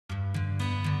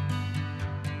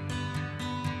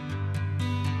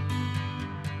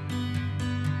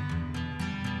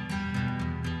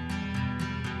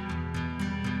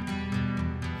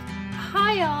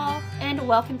Hi all, and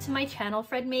welcome to my channel,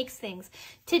 Fred Makes Things.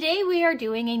 Today we are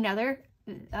doing another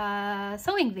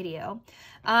sewing video.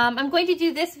 I'm going to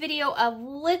do this video a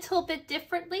little bit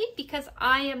differently because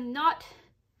I am not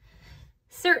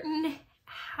certain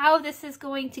how this is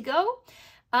going to go.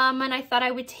 And I thought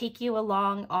I would take you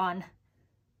along on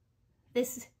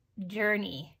this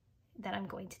journey that I'm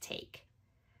going to take,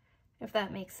 if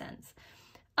that makes sense.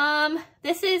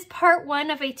 This is part one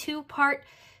of a two-part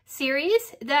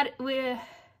series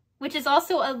which is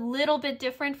also a little bit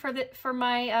different for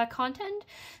my content.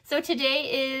 So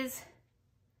today is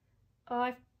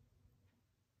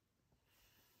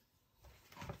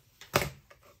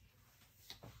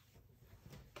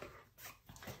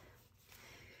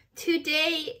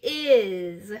today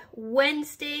is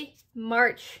Wednesday,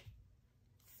 March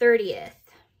 30th.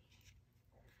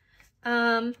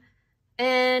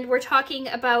 And we're talking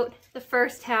about the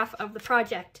first half of the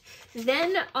project.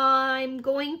 Then I'm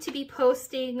going to be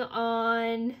posting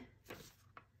on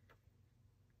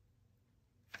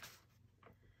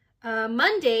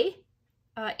Monday,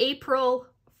 April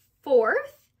 4th,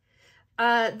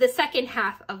 the second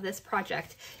half of this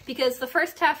project, because the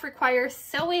first half requires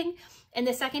sewing and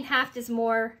the second half is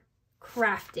more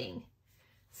crafting.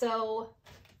 So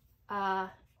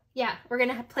yeah, we're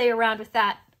gonna play around with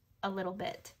that a little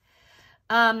bit.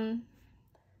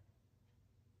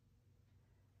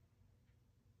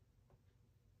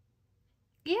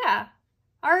 Yeah.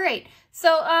 All right.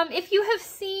 So, if you have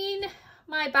seen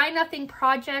my Buy Nothing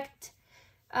Project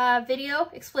video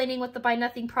explaining what the Buy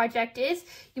Nothing Project is,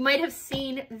 you might have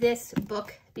seen this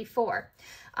book before.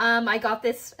 I got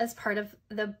this as part of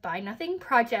the Buy Nothing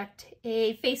Project,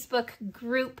 a Facebook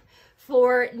group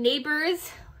for neighbors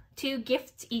to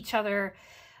gift each other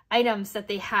items that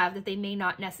they have that they may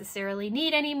not necessarily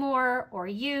need anymore or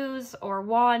use or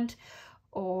want,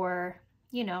 or,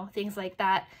 you know, things like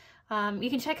that. You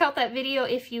can check out that video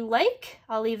if you like.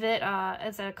 I'll leave it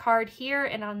as a card here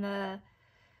and on the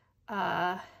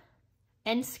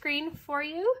end screen for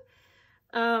you.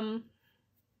 But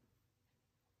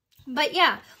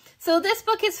yeah, so this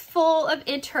book is full of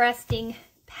interesting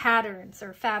patterns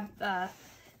or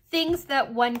things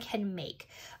that one can make.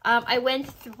 I went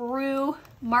through,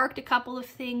 marked a couple of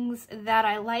things that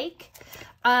I like,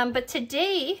 but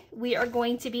today we are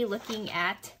going to be looking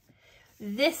at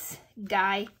this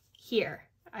guy here.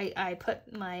 I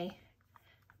put my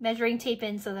measuring tape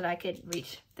in so that I could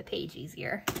reach the page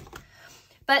easier.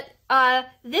 But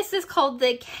this is called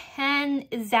the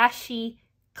Kanzashi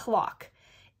clock.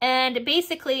 And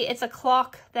basically it's a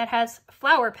clock that has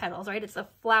flower petals, right? It's a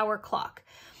flower clock.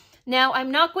 Now, I'm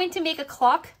not going to make a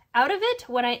clock out of it.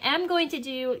 What I am going to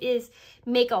do is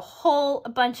make a whole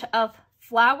bunch of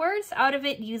flowers out of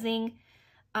it using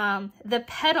the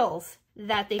petals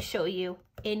that they show you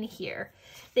in here.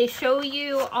 They show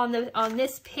you on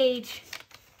this page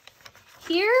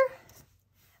here,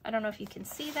 I don't know if you can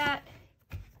see that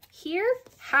here,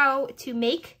 how to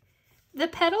make the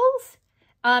petals,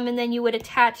 and then you would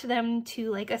attach them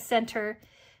to like a center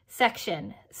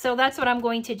section. So that's what I'm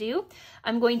going to do.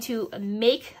 I'm going to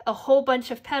make a whole bunch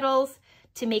of petals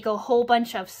to make a whole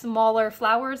bunch of smaller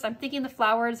flowers. I'm thinking the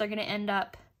flowers are going to end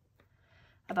up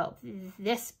about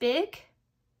this big,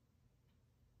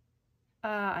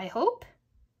 I hope.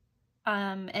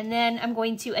 And then I'm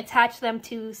going to attach them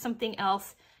to something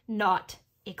else, not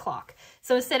a clock.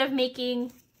 So instead of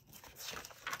making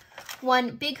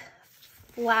one big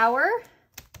flower,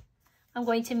 I'm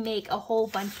going to make a whole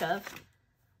bunch of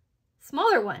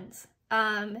smaller ones.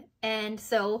 And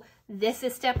so this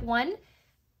is step one,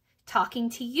 talking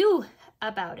to you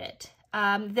about it.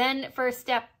 Then for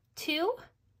step two,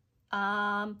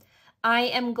 I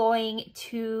am going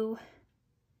to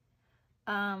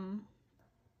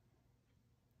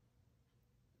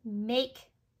make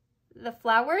the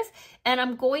flowers, and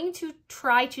I'm going to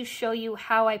try to show you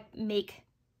how I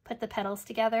put the petals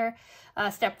together.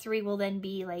 Step three will then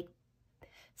be like,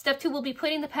 step two will be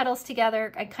putting the petals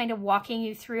together and kind of walking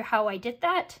you through how I did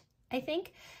that, I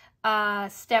think.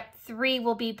 Step three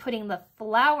will be putting the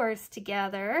flowers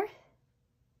together.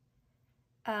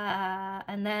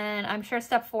 And then I'm sure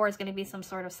step four is going to be some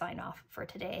sort of sign off for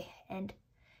today and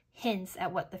hints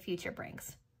at what the future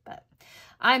brings. But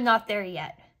I'm not there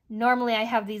yet. Normally I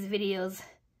have these videos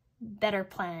better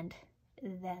planned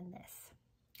than this.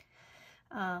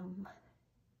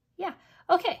 Yeah,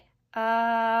 okay.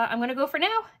 I'm going to go for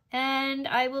now, and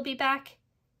I will be back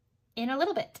in a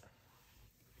little bit.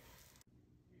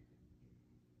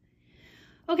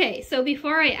 Okay, so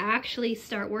before I actually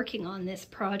start working on this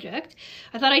project,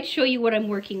 I thought I'd show you what I'm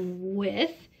working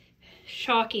with.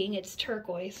 Shocking, it's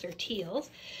turquoise or teals.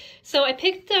 So I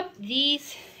picked up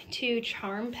these 2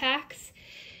 charm packs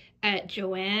at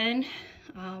Joann,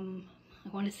 I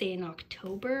want to say in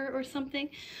October or something.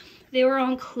 They were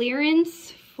on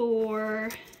clearance for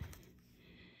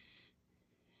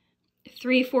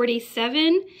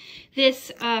 $3.47.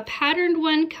 This patterned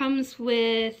one comes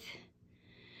with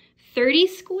 30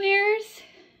 squares,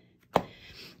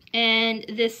 and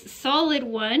this solid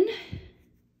one,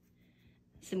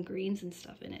 some greens and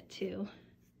stuff in it too,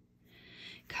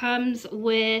 comes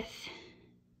with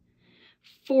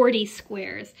 40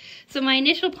 squares. So my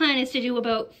initial plan is to do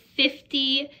about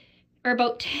 50 or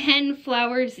about 10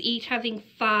 flowers, each having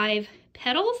 5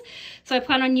 petals. So I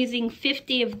plan on using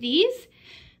 50 of these.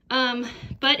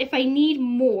 But if I need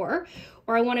more,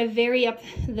 or I want to vary up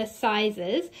the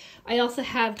sizes, I also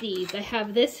have these. I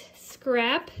have this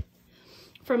scrap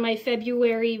from my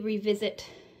February revisit,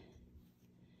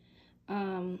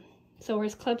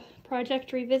 Sewers Club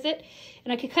project revisit,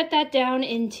 and I could cut that down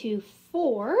into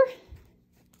 4,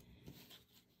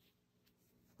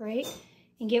 right,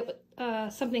 and get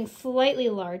something slightly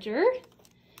larger.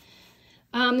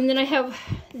 And then I have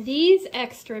these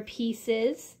extra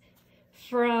pieces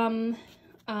from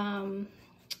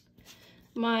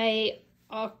my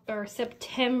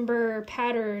September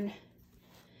pattern,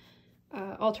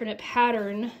 alternate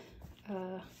pattern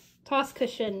toss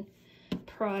cushion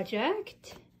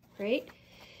project, right?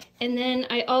 And then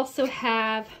I also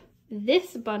have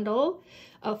this bundle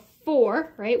of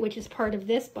 4, right, which is part of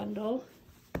this bundle,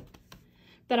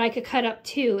 that I could cut up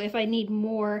too if I need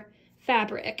more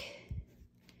fabric.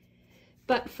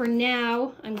 But for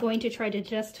now, I'm going to try to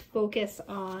just focus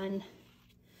on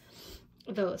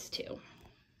those 2.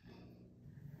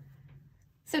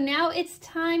 So now it's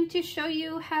time to show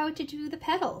you how to do the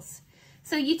petals.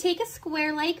 So you take a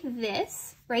square like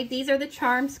this, right? These are the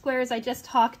charm squares I just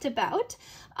talked about.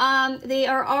 They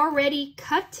are already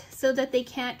cut so that they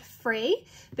can't fray.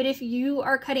 But if you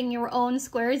are cutting your own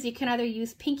squares, you can either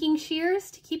use pinking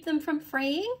shears to keep them from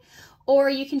fraying, or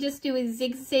you can just do a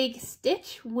zigzag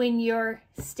stitch when you're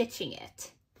stitching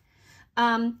it.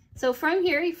 So from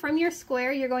here, from your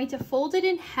square, you're going to fold it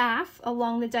in half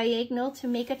along the diagonal to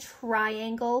make a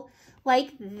triangle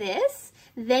like this.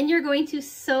 Then you're going to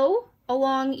sew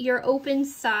along your open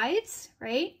sides,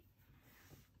 right?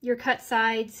 Your cut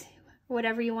sides,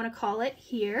 whatever you want to call it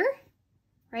here,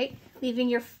 right? Leaving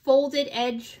your folded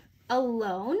edge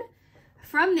alone.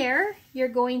 From there, you're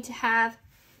going to have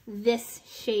this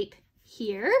shape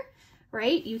here,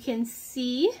 right? You can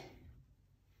see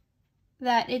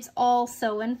that it's all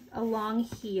sewn along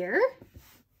here,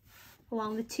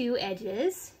 along the 2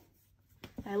 edges.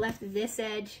 I left this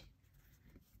edge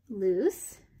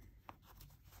loose.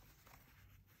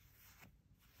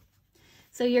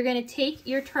 So you're going to take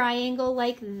your triangle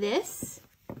like this,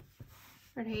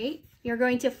 right? You're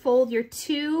going to fold your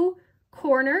 2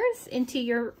 corners into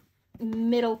your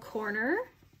middle corner.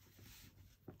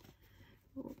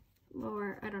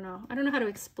 Or I don't know how to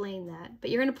explain that, but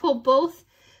you're going to pull both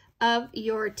of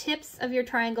your tips of your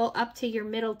triangle up to your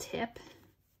middle tip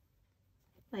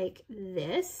like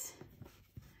this.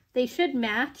 They should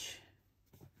match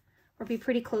or be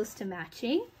pretty close to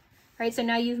matching. Right, so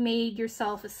now you've made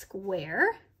yourself a square.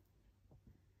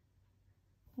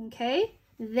 Okay,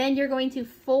 then you're going to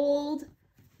fold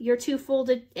your 2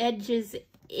 folded edges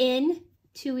in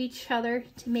to each other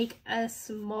to make a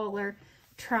smaller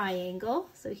triangle.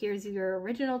 So here's your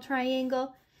original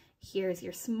triangle, here's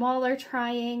your smaller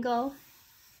triangle,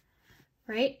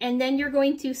 right? And then you're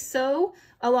going to sew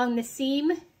along the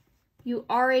seam you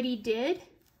already did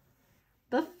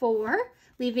before,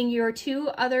 leaving your 2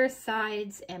 other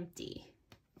sides empty.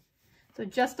 So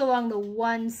just along the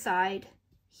one side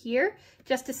here,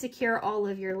 just to secure all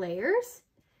of your layers.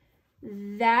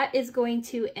 That is going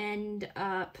to end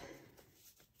up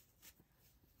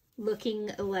looking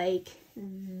like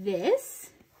this,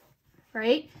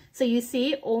 right? So you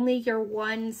see only your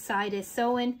one side is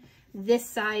sewn, this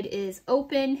side is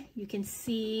open. You can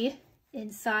see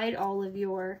inside all of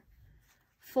your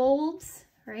folds,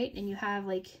 right? And you have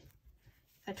like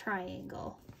a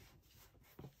triangle.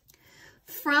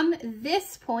 From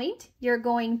this point, you're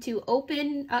going to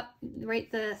open up,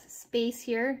 right, the space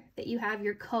here that you have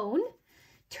your cone,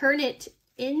 turn it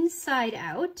inside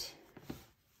out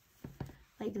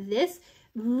like this,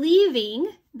 leaving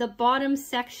the bottom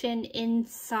section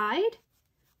inside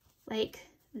like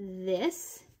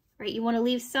this, right? You want to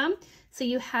leave some so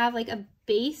you have like a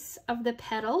base of the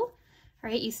petal,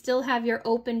 right? You still have your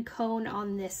open cone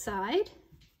on this side.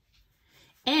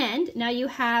 And now you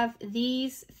have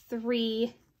these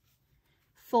 3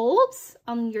 folds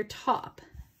on your top,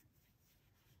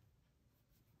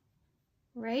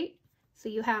 right? So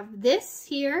you have this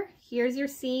here, here's your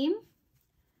seam,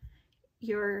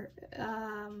 your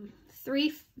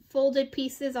 3 folded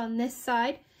pieces on this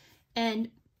side,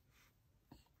 and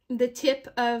the tip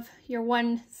of your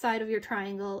one side of your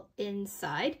triangle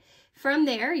inside. From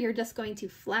there, you're just going to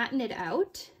flatten it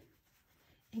out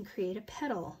and create a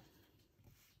petal.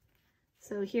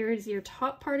 So here's your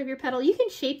top part of your petal. You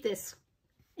can shape this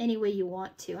any way you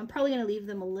want to. I'm probably going to leave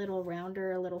them a little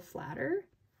rounder, a little flatter,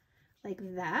 like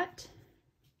that.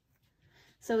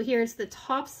 So here's the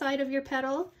top side of your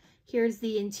petal. Here's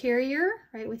the interior,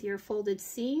 right, with your folded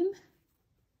seam,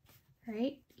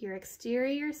 right, your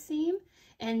exterior seam.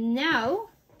 And now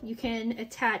you can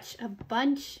attach a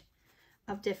bunch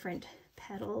of different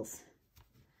petals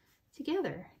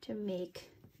together to make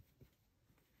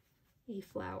a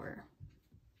flower.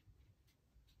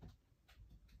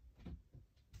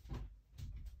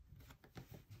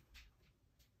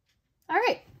 All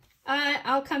right,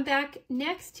 I'll come back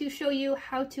next to show you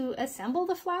how to assemble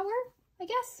the flower, I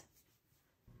guess.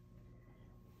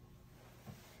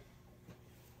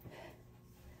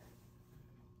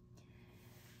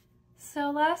 So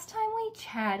last time we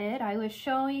chatted, I was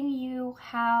showing you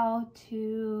how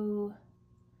to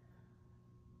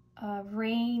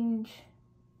arrange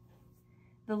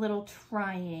the little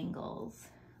triangles,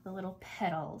 the little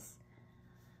petals,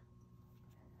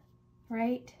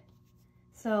 right?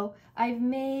 So I've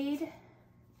made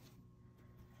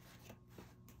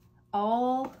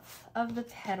all of the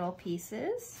petal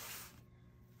pieces,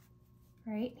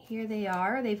 right? Here they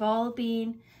are. They've all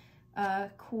been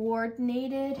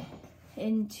coordinated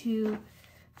into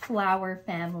flower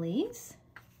families,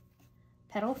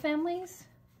 petal families.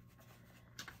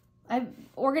 I've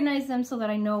organized them so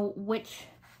that I know which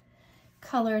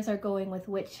colors are going with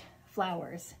which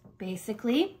flowers,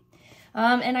 basically.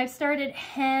 And I've started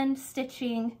hand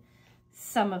stitching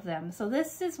some of them. So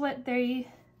this is what they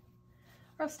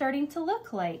are starting to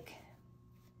look like.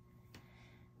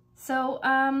 So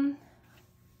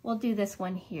we'll do this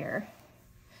one here.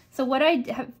 So what I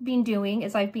have been doing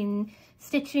is I've been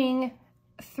stitching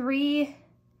 3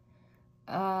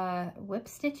 whip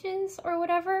stitches or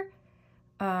whatever,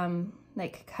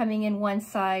 like coming in one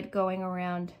side, going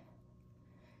around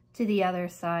to the other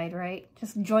side, right?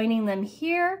 Just joining them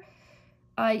here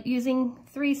using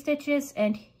 3 stitches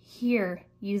and here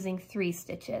using 3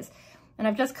 stitches. And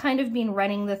I've just kind of been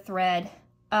running the thread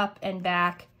up and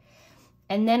back,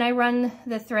 and then I run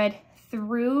the thread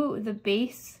through the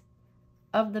base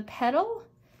of the petal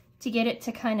to get it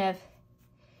to kind of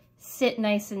sit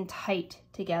nice and tight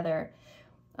together.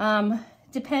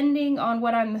 Depending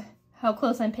on how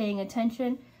close I'm paying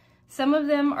attention, some of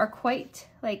them are quite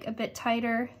like a bit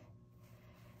tighter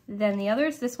than the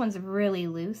others. This one's really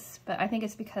loose, but I think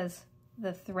it's because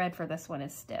the thread for this one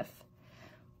is stiff.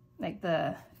 Like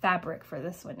the fabric for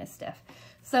this one is stiff.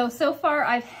 So far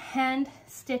I've hand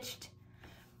stitched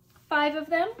 5 of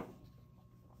them,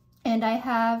 and I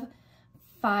have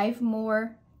 5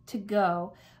 more to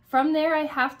go. From there, I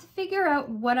have to figure out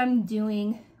what I'm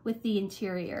doing with the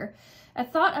interior. I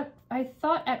thought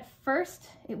at first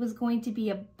it was going to be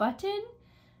a button,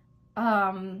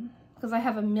 because I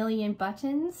have a million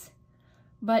buttons,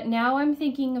 but now I'm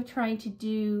thinking of trying to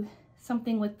do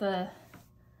something with the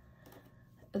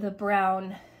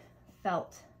brown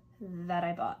felt that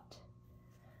I bought.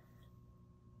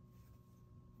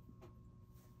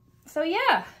 So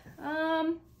yeah,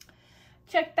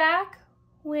 check back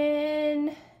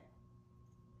when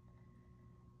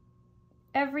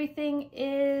everything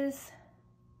is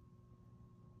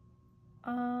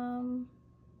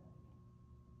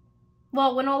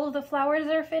well, when all of the flowers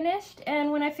are finished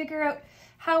and when I figure out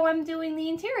how I'm doing the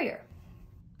interior.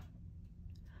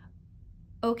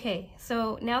 Okay,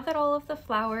 so now that all of the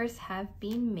flowers have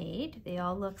been made, they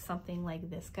all look something like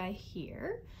this guy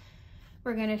here.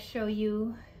 We're gonna show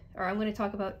you, or I'm gonna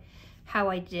talk about how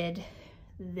I did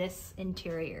this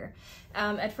interior.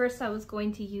 At first I was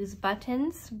going to use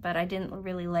buttons, but I didn't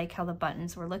really like how the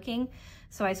buttons were looking,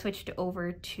 so I switched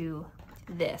over to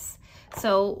this.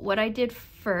 So what I did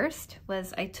first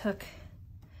was I took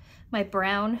my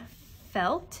brown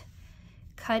felt,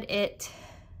 cut it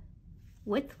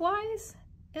widthwise,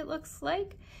 it looks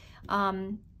like,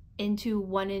 into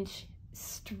 1-inch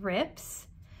strips.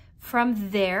 From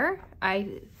there,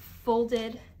 I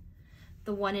folded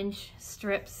the 1-inch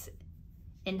strips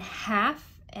in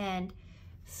half and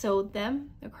sewed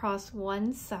them across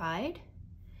one side.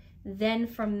 Then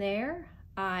from there,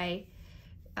 I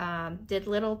did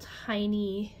little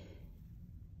tiny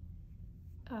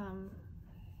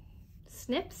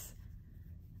snips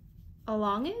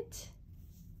along it.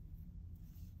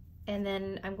 And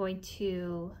then I'm going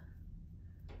to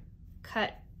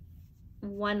cut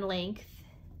one length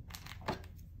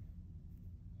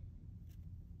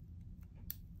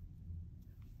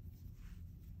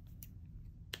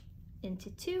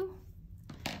into two,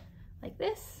 like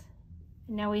this.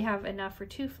 And now we have enough for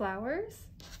 2 flowers,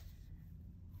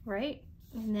 right?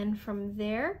 And then from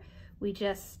there, we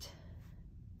just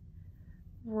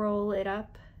roll it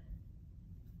up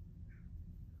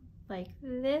like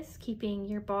this, keeping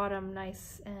your bottom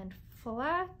nice and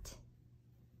flat.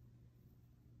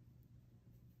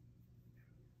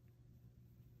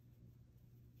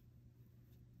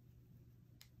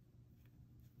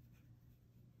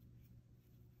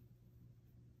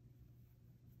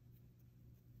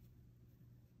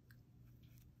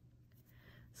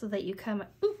 So that you come,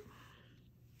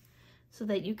 so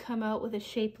that you come out with a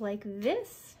shape like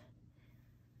this.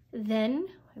 Then,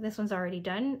 this one's already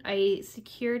done. I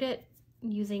secured it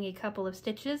using a couple of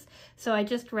stitches. So I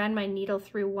just ran my needle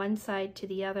through one side to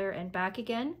the other and back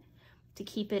again to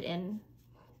keep it in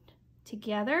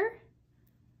together,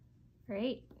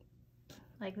 right?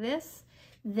 Like this.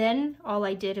 Then all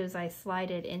I did is I slide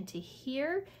it into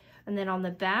here, and then on the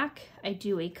back, I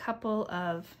do a couple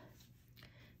of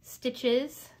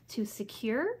stitches to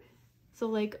secure. So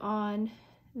like on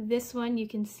this one, you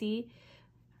can see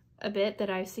a bit that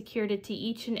I've secured it to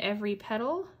each and every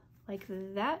petal like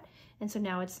that. And so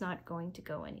now it's not going to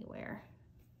go anywhere.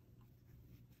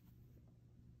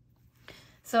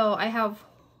 So I have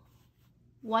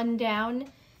 1 down,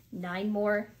 9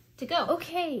 more to go.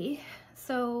 Okay,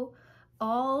 so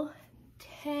all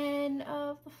 10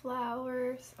 of the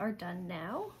flowers are done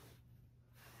now.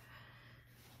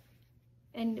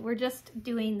 And we're just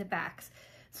doing the backs.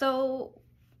 So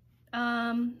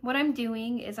what I'm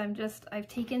doing is I've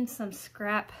taken some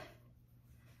scrap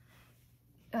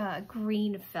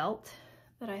green felt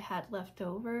that I had left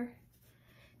over,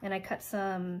 and I cut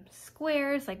some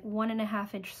squares, like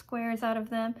 1.5 inch squares out of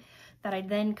them, that I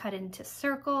then cut into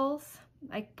circles.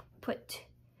 I put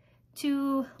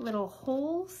 2 little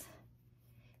holes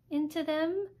into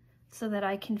them so that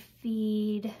I can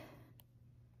feed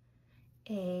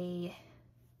a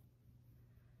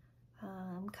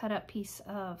cut up piece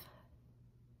of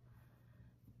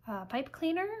pipe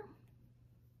cleaner.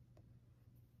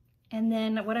 And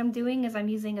then what I'm doing is I'm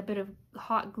using a bit of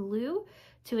hot glue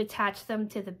to attach them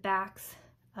to the backs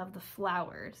of the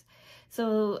flowers.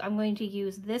 So I'm going to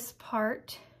use this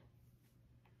part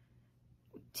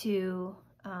to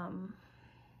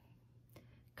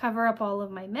cover up all of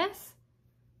my mess,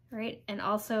 right? And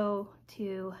also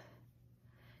to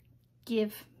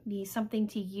give me something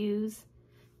to use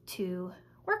to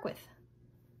work with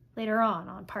later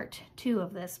on part 2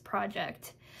 of this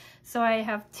project. So I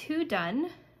have 2 done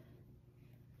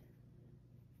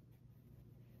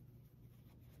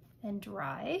and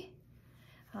dry,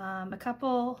 a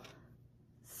couple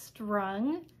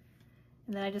strung,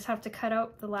 and then I just have to cut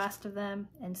out the last of them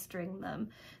and string them.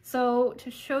 So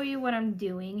to show you what I'm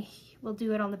doing, we'll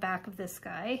do it on the back of this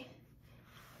guy.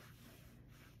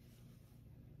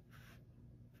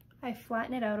 I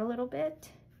flatten it out a little bit.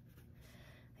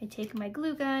 I take my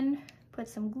glue gun, put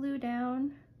some glue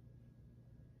down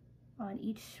on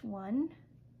each one.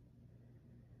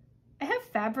 I have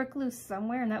fabric glue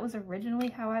somewhere, and that was originally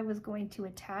how I was going to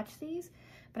attach these,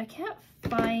 but I can't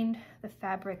find the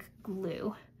fabric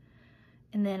glue.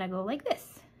 And then I go like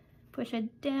this, push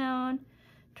it down,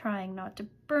 trying not to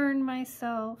burn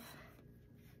myself.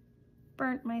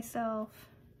 Burnt myself.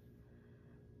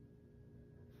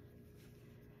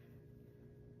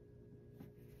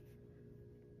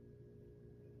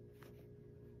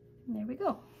 And there we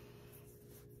go.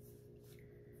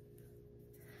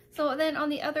 So then on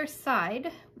the other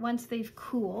side, once they've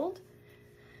cooled,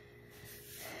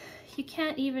 you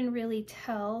can't even really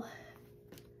tell,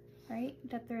 right,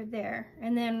 that they're there.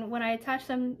 And then when I attach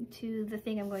them to the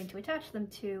thing I'm going to attach them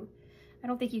to, I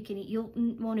don't think you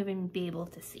won't even be able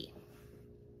to see.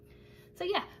 So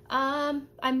yeah,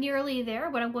 I'm nearly there.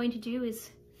 What I'm going to do is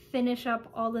finish up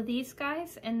all of these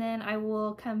guys, and then I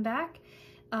will come back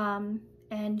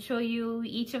and show you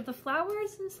each of the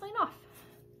flowers and sign off.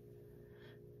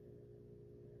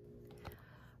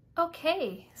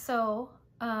 Okay, so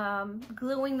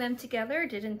gluing them together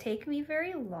didn't take me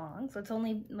very long. So it's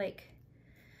only like,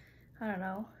 I don't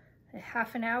know, a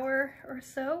half an hour or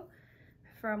so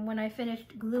from when I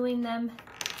finished gluing them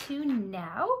to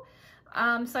now.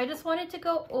 So I just wanted to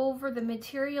go over the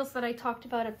materials that I talked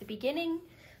about at the beginning,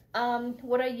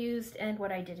 what I used and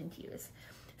what I didn't use.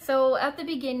 So at the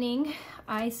beginning,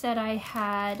 I said I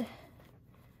had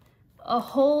a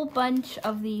whole bunch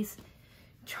of these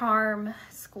charm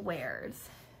squares,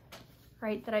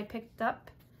 right, that I picked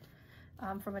up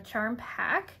from a charm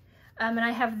pack. And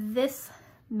I have this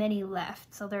many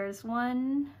left. So there's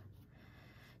 1,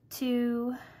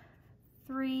 2,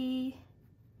 3,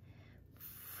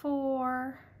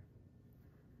 4,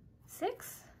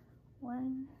 6.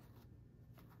 1,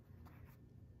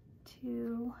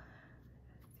 2,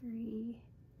 3,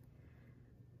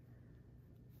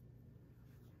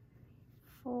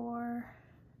 4,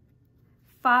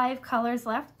 5 colors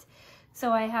left.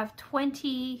 So I have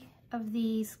 20 of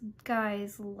these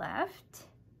guys left.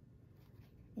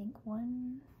 I think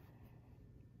 1.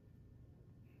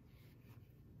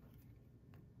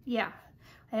 Yeah,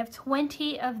 I have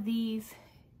 20 of these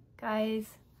guys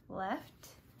left.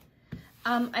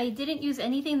 I didn't use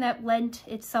anything that lent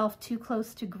itself too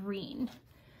close to green.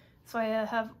 So I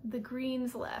have the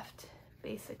greens left,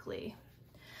 basically.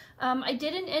 I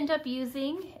didn't end up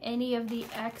using any of the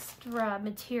extra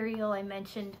material I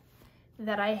mentioned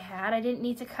that I had. I didn't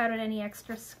need to cut out any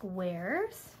extra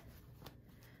squares.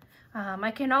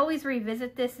 I can always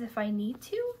revisit this if I need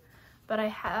to, but I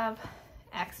have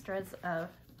extras of,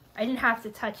 I didn't have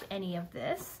to touch any of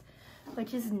this,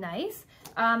 which is nice.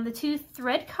 The 2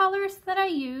 thread colors that I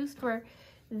used were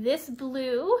this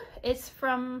blue. It's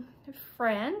from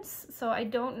France, so I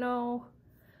don't know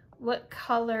what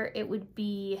color it would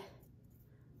be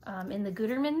in the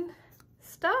Gutermann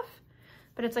stuff,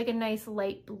 but it's like a nice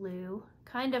light blue,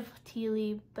 kind of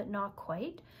tealy, but not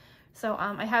quite. So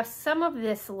I have some of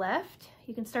this left.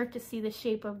 You can start to see the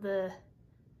shape of the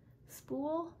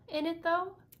spool in it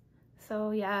though.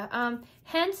 So yeah,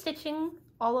 hand stitching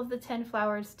all of the 10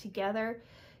 flowers together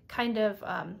kind of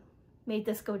made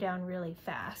this go down really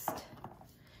fast.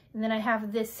 And then I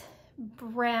have this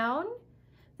brown.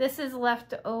 This is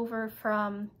left over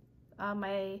from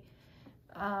my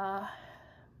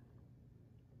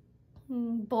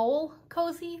bowl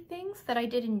cozy things that I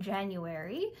did in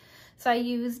January. So I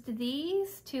used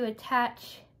these to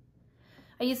attach,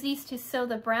 I used these to sew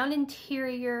the brown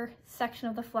interior section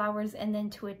of the flowers and then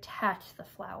to attach the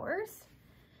flowers,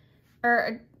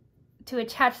 or to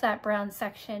attach that brown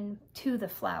section to the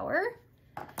flower.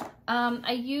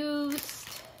 I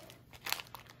used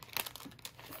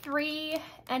 3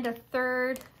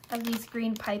 1/3 of these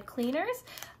green pipe cleaners.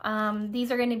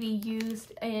 These are going to be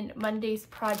used in Monday's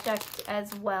project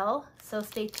as well, so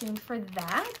stay tuned for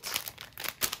that.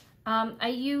 I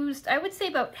used, I would say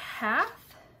about half.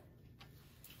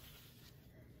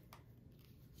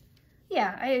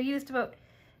 Yeah, I used about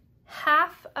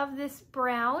half of this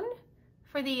brown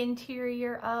for the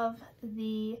interior of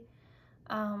the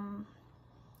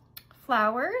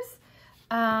flowers.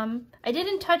 I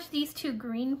didn't touch these 2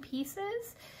 green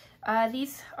pieces.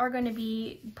 These are going to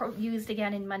be used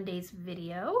again in Monday's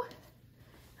video.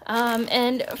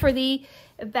 And for the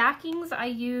backings, I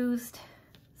used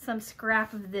some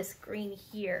scrap of this green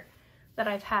here that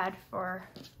I've had for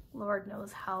Lord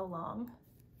knows how long.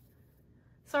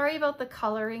 Sorry about the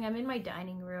coloring. I'm in my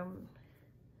dining room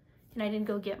and I didn't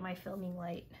go get my filming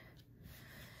light.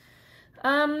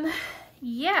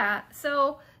 Yeah,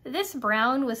 so this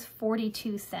brown was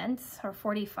 42 cents or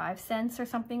 45 cents or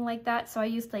something like that. So I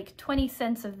used like 20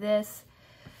 cents of this,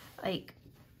 like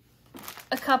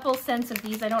a couple cents of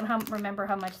these. I don't remember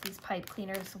how much these pipe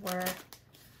cleaners were.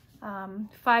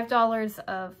 $5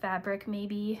 of fabric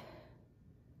maybe.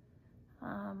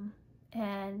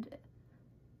 And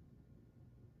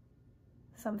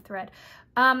some thread.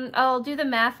 I'll do the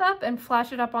math up and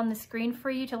flash it up on the screen for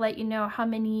you to let you know how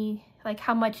many, like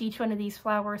how much each one of these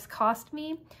flowers cost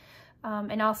me,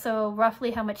 and also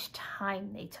roughly how much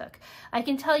time they took. I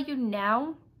can tell you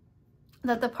now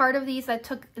that the part of these that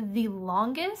took the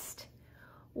longest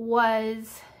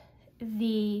was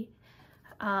the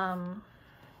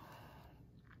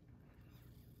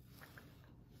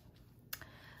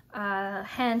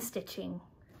hand stitching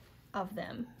of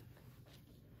them.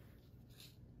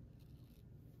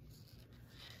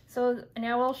 So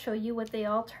now I'll show you what they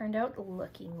all turned out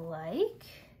looking like.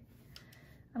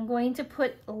 I'm going to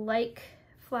put like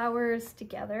flowers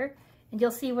together and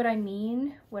you'll see what I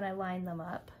mean when I line them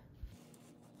up.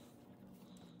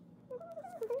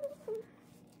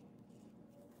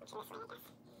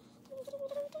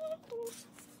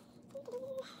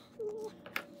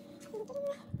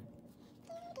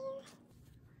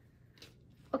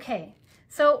 Okay,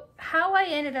 so how I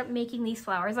ended up making these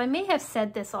flowers, I may have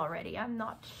said this already, I'm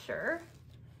not sure.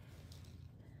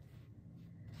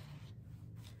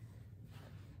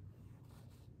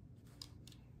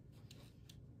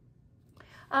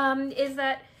 Is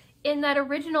that in that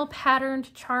original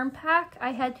patterned charm pack,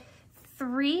 I had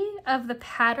 3 of the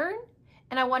pattern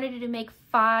and I wanted to make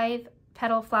 5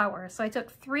 petal flowers. So I took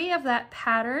 3 of that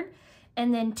pattern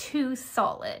and then 2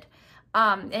 solid.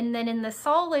 And then in the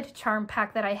solid charm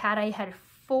pack that I had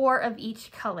 4 of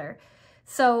each color.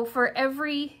 So for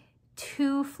every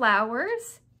 2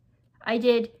 flowers, I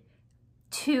did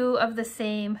 2 of the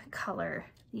same color.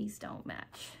 These don't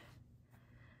match,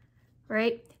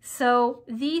 right? So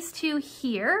these 2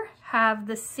 here have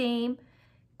the same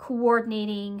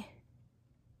coordinating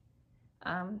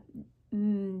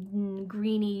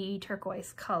greeny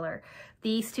turquoise color.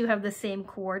 These 2 have the same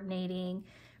coordinating,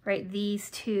 right?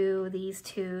 These two, these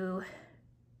 2,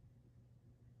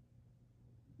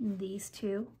 these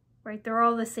 2, right? They're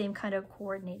all the same kind of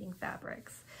coordinating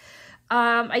fabrics.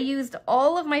 I used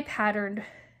all of my patterned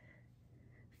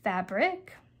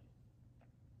fabric.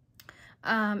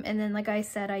 And then, like I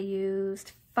said, I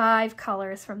used 5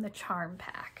 colors from the charm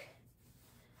pack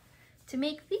to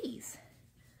make these.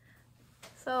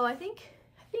 So I think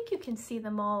you can see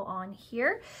them all on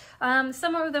here.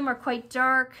 Some of them are quite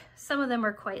dark, some of them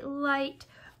are quite light.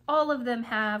 All of them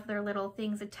have their little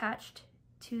things attached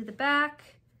to the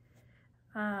back.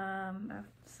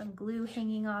 Some glue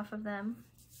hanging off of them.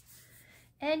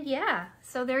 And yeah,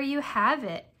 so there you have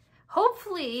it.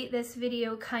 Hopefully this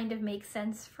video kind of makes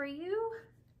sense for you.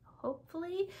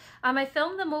 Hopefully. I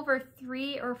filmed them over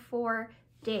 3 or 4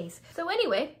 days. So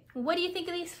anyway, what do you think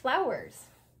of these flowers?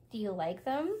 Do you like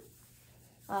them?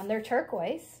 They're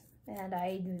turquoise, and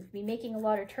I've been making a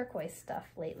lot of turquoise stuff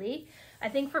lately. I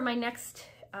think for my next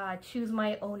choose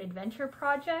my own adventure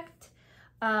project,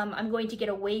 I'm going to get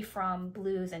away from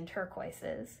blues and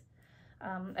turquoises.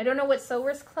 I don't know what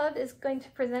Sewers Club is going to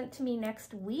present to me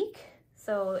next week,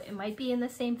 so it might be in the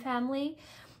same family.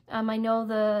 I know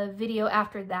the video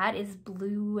after that is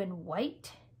blue and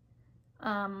white,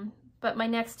 but my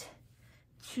next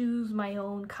choose my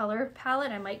own color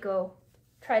palette, I might go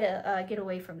try to get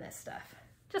away from this stuff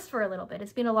just for a little bit.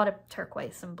 It's been a lot of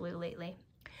turquoise and blue lately.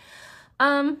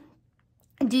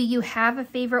 Do you have a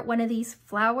favorite one of these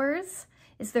flowers?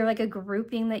 Is there like a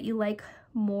grouping that you like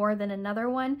more than another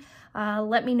one?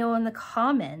 Let me know in the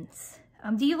comments.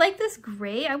 Do you like this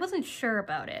gray? I wasn't sure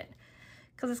about it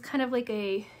because it's kind of like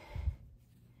a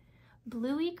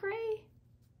bluey gray.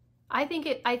 I think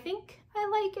I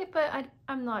like it, but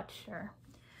I'm not sure.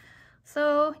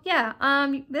 So yeah,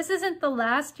 this isn't the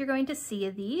last you're going to see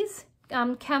of these.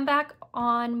 Come back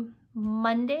on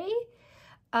Monday.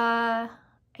 I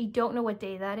don't know what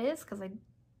day that is because I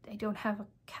don't have a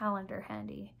calendar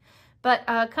handy. But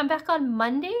come back on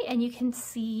Monday and you can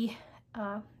see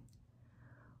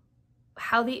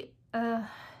how the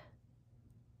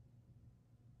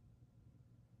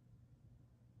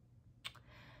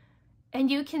and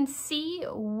you can see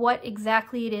what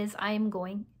exactly it is I am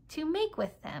going to make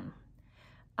with them.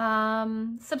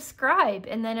 Subscribe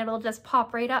and then it'll just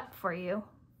pop right up for you.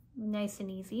 Nice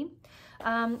and easy.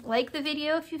 Like the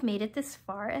video if you've made it this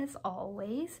far, as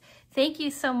always. Thank you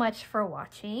so much for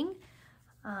watching.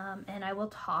 And I will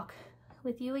talk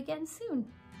with you again soon.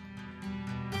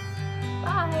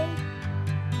 Bye.